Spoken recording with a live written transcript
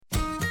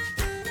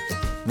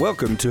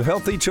Welcome to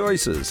Healthy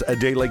Choices, a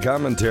daily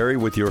commentary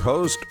with your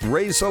host,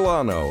 Ray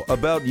Solano,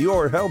 about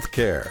your health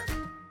care.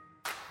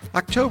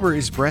 October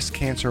is Breast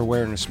Cancer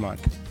Awareness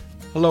Month.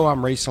 Hello,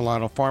 I'm Ray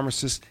Solano,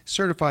 pharmacist,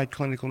 certified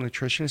clinical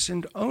nutritionist,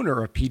 and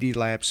owner of PD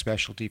Lab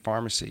Specialty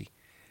Pharmacy.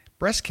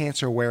 Breast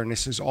cancer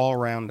awareness is all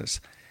around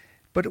us.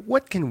 But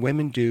what can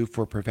women do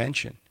for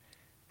prevention?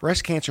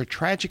 Breast cancer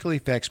tragically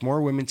affects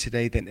more women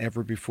today than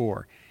ever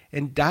before,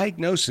 and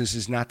diagnosis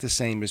is not the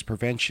same as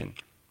prevention.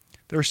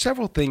 There are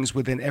several things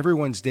within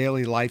everyone's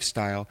daily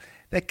lifestyle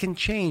that can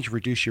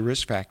reduce your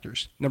risk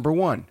factors. Number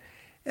 1,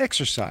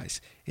 exercise.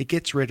 It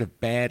gets rid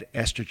of bad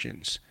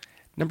estrogens.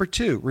 Number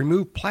 2,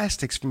 remove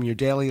plastics from your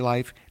daily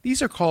life.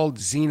 These are called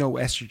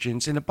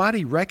xenoestrogens, and the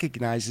body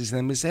recognizes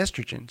them as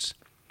estrogens.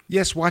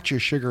 Yes, watch your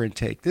sugar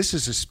intake. This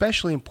is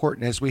especially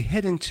important as we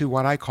head into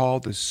what I call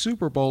the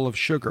Super Bowl of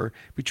sugar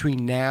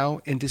between now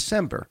and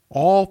December.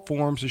 All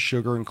forms of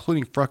sugar,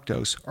 including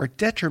fructose, are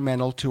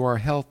detrimental to our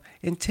health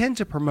and tend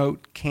to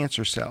promote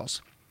cancer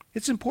cells.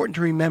 It's important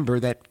to remember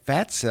that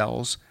fat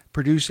cells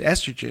produce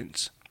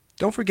estrogens.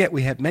 Don't forget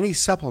we have many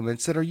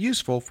supplements that are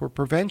useful for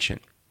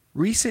prevention.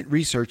 Recent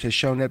research has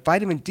shown that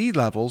vitamin D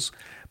levels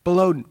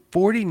below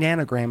 40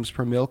 nanograms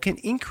per ml can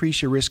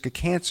increase your risk of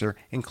cancer,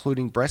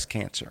 including breast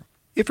cancer.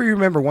 If we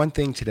remember one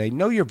thing today,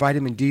 know your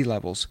vitamin D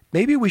levels.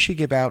 Maybe we should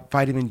give out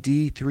vitamin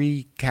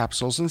D3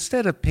 capsules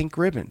instead of pink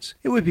ribbons.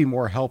 It would be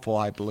more helpful,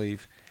 I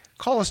believe.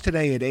 Call us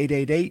today at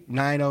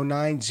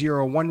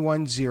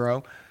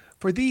 888-909-0110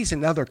 for these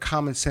and other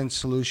common sense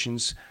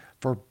solutions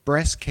for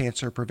breast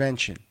cancer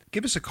prevention.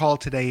 Give us a call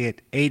today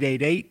at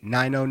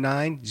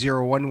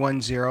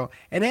 888-909-0110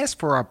 and ask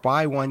for our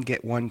buy one,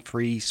 get one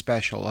free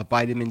special of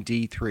vitamin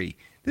D3.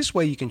 This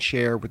way you can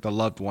share with a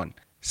loved one.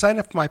 Sign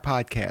up for my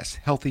podcast,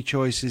 Healthy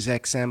Choices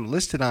XM,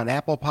 listed on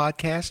Apple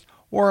Podcasts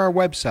or our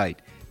website,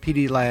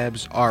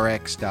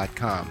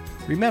 pdlabsrx.com.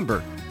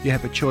 Remember, you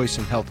have a choice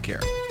in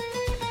healthcare.